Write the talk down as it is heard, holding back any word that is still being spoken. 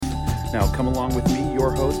Now come along with me,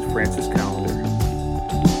 your host, Francis Callender.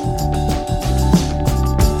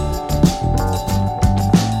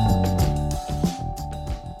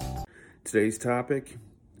 Today's topic,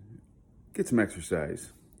 get some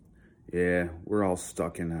exercise. Yeah, we're all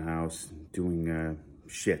stuck in the house doing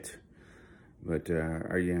shit. But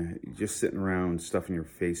are you just sitting around stuffing your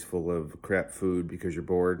face full of crap food because you're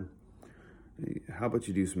bored? How about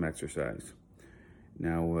you do some exercise?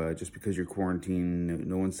 Now, just because you're quarantined,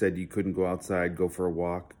 no one said you couldn't go outside, go for a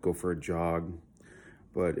walk, go for a jog.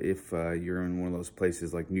 But if you're in one of those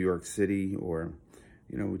places like New York City or,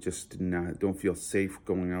 just don't feel safe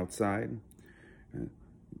going outside,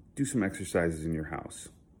 do some exercises in your house.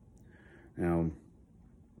 Now,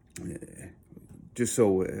 just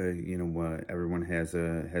so everyone has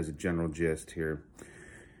a general gist here.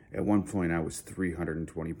 At one point, I was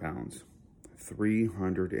 320 pounds.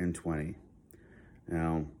 320.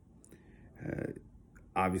 Now,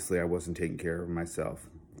 obviously, I wasn't taking care of myself.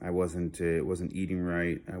 I wasn't eating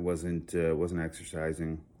right. I wasn't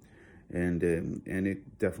exercising, and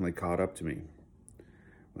it definitely caught up to me.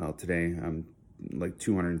 Well, today I'm like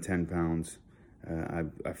 210 pounds.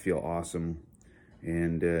 I feel awesome,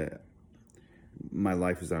 and my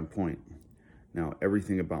life is on point. Now,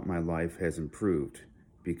 everything about my life has improved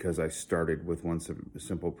because I started with one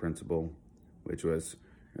simple principle, which was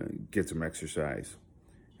get some exercise.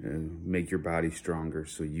 Make your body stronger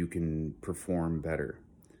so you can perform better.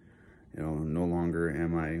 No longer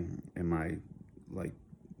am I like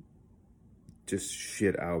just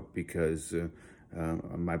shit out because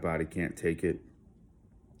my body can't take it.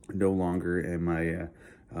 No longer am I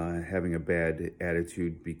having a bad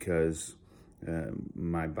attitude because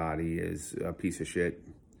my body is a piece of shit.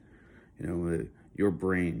 Your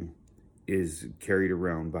brain is carried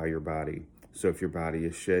around by your body. So if your body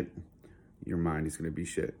is shit, your mind is going to be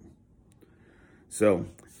shit. So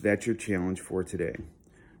that's your challenge for today.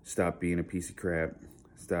 Stop being a piece of crap.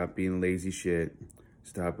 Stop being lazy shit.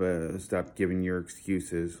 Stop giving your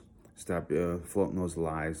excuses. Stop floating those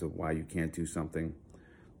lies of why you can't do something.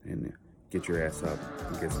 And get your ass up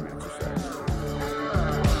and get some exercise.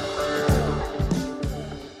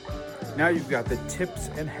 Now you've got the tips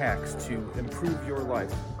and hacks to improve your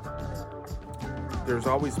life. There's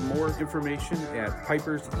always more information at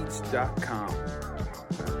piperseats.com.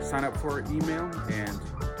 Sign up for our email and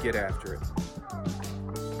get after it.